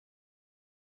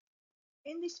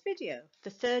In this video,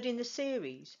 the third in the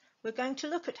series, we're going to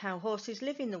look at how horses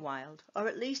live in the wild, or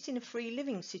at least in a free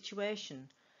living situation.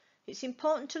 It's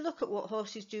important to look at what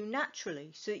horses do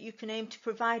naturally so that you can aim to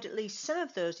provide at least some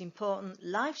of those important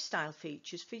lifestyle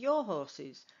features for your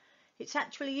horses. It's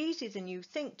actually easier than you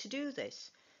think to do this.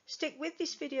 Stick with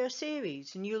this video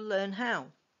series and you'll learn how.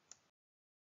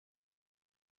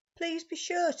 Please be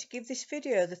sure to give this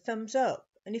video the thumbs up,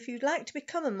 and if you'd like to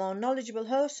become a more knowledgeable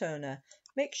horse owner,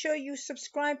 make sure you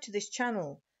subscribe to this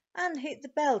channel and hit the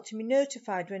bell to be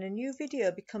notified when a new video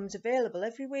becomes available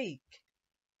every week.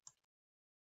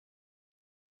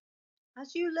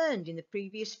 As you learned in the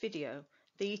previous video,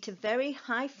 they eat a very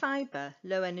high fibre,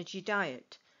 low energy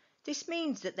diet. This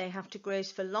means that they have to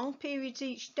graze for long periods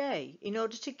each day in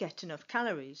order to get enough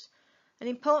calories. An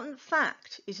important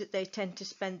fact is that they tend to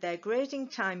spend their grazing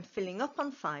time filling up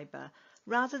on fibre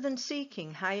rather than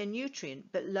seeking higher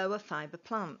nutrient but lower fibre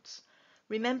plants.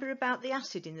 Remember about the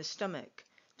acid in the stomach.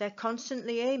 They're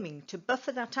constantly aiming to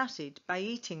buffer that acid by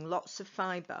eating lots of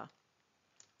fibre.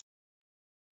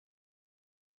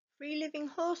 Free-living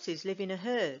horses live in a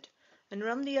herd and are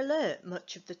on the alert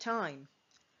much of the time.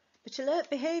 But alert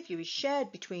behaviour is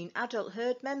shared between adult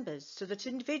herd members so that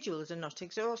individuals are not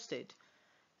exhausted.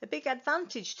 A big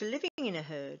advantage to living in a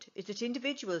herd is that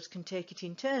individuals can take it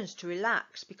in turns to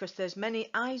relax because there's many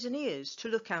eyes and ears to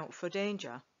look out for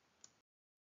danger.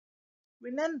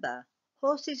 Remember,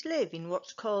 horses live in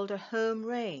what's called a home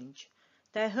range.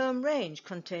 Their home range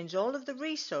contains all of the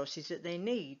resources that they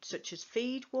need, such as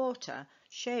feed, water,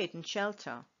 shade and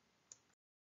shelter.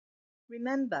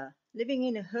 Remember, living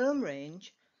in a home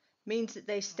range means that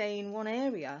they stay in one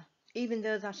area, even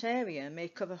though that area may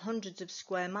cover hundreds of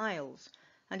square miles.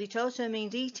 And it also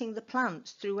means eating the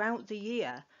plants throughout the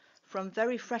year, from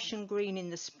very fresh and green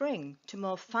in the spring to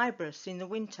more fibrous in the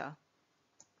winter.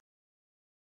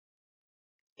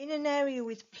 In an area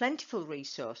with plentiful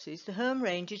resources, the home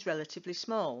range is relatively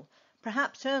small,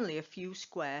 perhaps only a few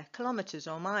square kilometres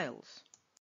or miles.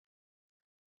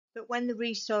 But when the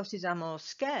resources are more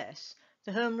scarce,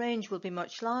 the home range will be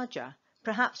much larger,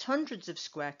 perhaps hundreds of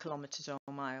square kilometres or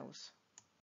miles.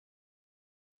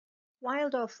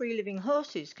 Wild or free-living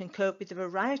horses can cope with a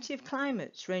variety of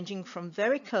climates ranging from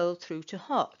very cold through to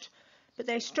hot, but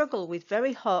they struggle with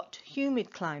very hot,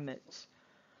 humid climates.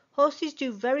 Horses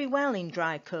do very well in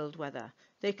dry, cold weather.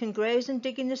 They can graze and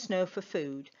dig in the snow for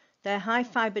food. Their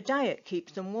high-fibre diet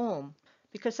keeps them warm,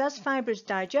 because as fibre is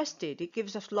digested, it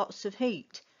gives off lots of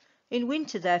heat. In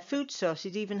winter, their food source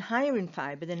is even higher in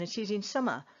fibre than it is in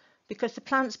summer, because the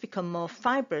plants become more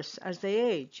fibrous as they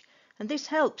age, and this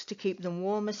helps to keep them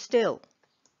warmer still.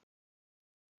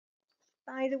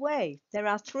 By the way, there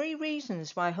are 3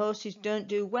 reasons why horses don't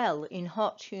do well in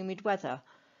hot, humid weather.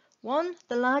 1,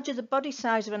 the larger the body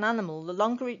size of an animal, the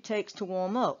longer it takes to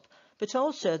warm up, but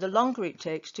also the longer it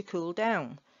takes to cool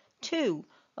down. 2,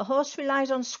 a horse relies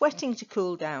on sweating to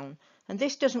cool down, and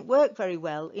this doesn't work very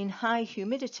well in high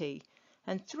humidity.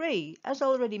 And 3, as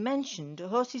already mentioned, a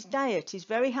horse's diet is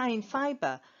very high in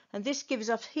fibre, and this gives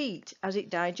off heat as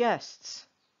it digests.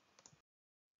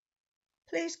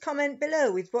 Please comment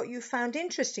below with what you found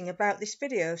interesting about this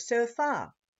video so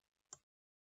far.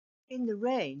 In the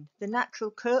rain, the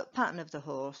natural coat pattern of the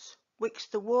horse wicks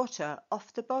the water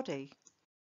off the body.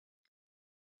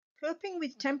 Coping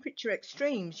with temperature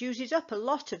extremes uses up a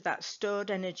lot of that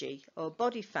stored energy or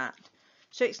body fat,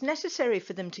 so it's necessary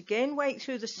for them to gain weight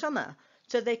through the summer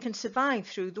so they can survive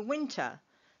through the winter.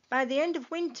 By the end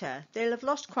of winter, they'll have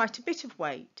lost quite a bit of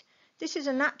weight. This is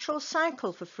a natural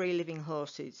cycle for free-living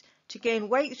horses, to gain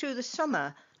weight through the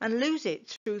summer and lose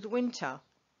it through the winter.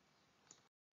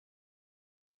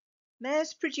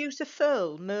 Mares produce a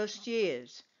foal most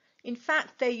years. In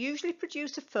fact, they usually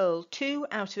produce a foal 2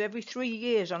 out of every 3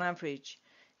 years on average.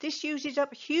 This uses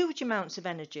up huge amounts of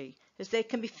energy, as they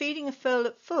can be feeding a foal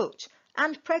at foot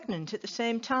and pregnant at the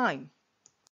same time.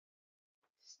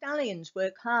 Stallions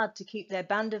work hard to keep their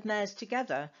band of mares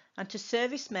together and to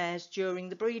service mares during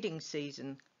the breeding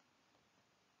season.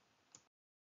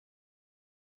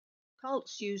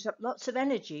 Colts use up lots of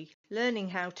energy learning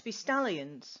how to be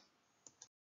stallions.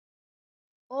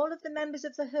 All of the members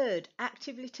of the herd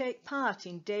actively take part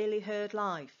in daily herd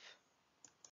life.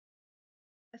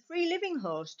 A free-living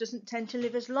horse doesn't tend to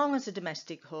live as long as a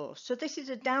domestic horse, so this is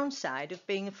a downside of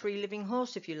being a free-living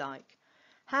horse, if you like.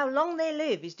 How long they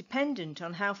live is dependent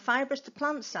on how fibrous the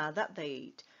plants are that they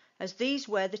eat, as these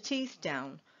wear the teeth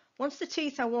down. Once the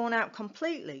teeth are worn out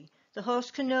completely, the horse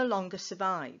can no longer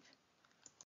survive.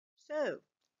 So,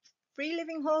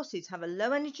 free-living horses have a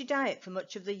low-energy diet for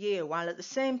much of the year, while at the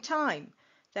same time,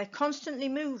 they're constantly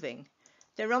moving.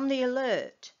 They're on the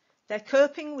alert. They're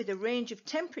coping with a range of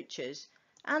temperatures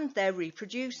and they're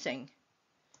reproducing.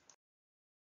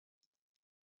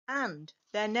 And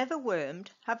they're never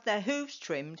wormed, have their hooves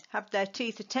trimmed, have their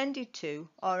teeth attended to,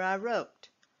 or are roped.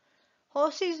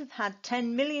 Horses have had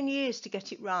 10 million years to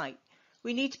get it right.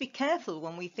 We need to be careful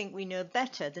when we think we know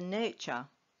better than nature.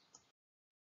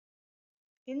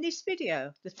 In this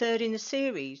video, the third in the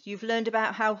series, you've learned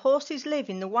about how horses live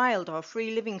in the wild or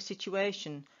free living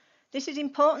situation. This is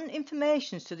important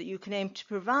information so that you can aim to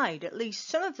provide at least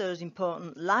some of those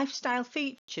important lifestyle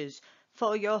features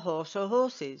for your horse or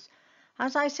horses.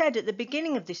 As I said at the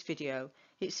beginning of this video,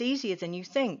 it's easier than you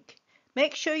think.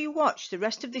 Make sure you watch the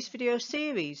rest of this video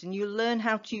series and you'll learn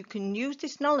how you can use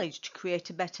this knowledge to create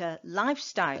a better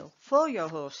lifestyle for your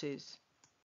horses.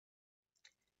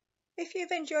 If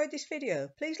you've enjoyed this video,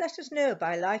 please let us know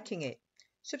by liking it.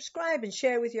 Subscribe and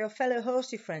share with your fellow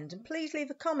horsey friends, and please leave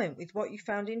a comment with what you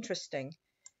found interesting.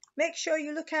 Make sure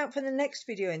you look out for the next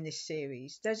video in this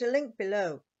series. There's a link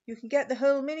below. You can get the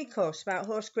whole mini course about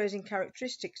horse grazing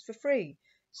characteristics for free.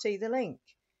 See the link.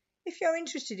 If you're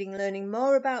interested in learning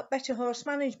more about better horse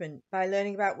management by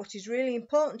learning about what is really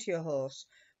important to your horse,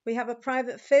 we have a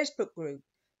private Facebook group,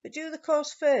 but do the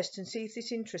course first and see if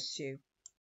this interests you.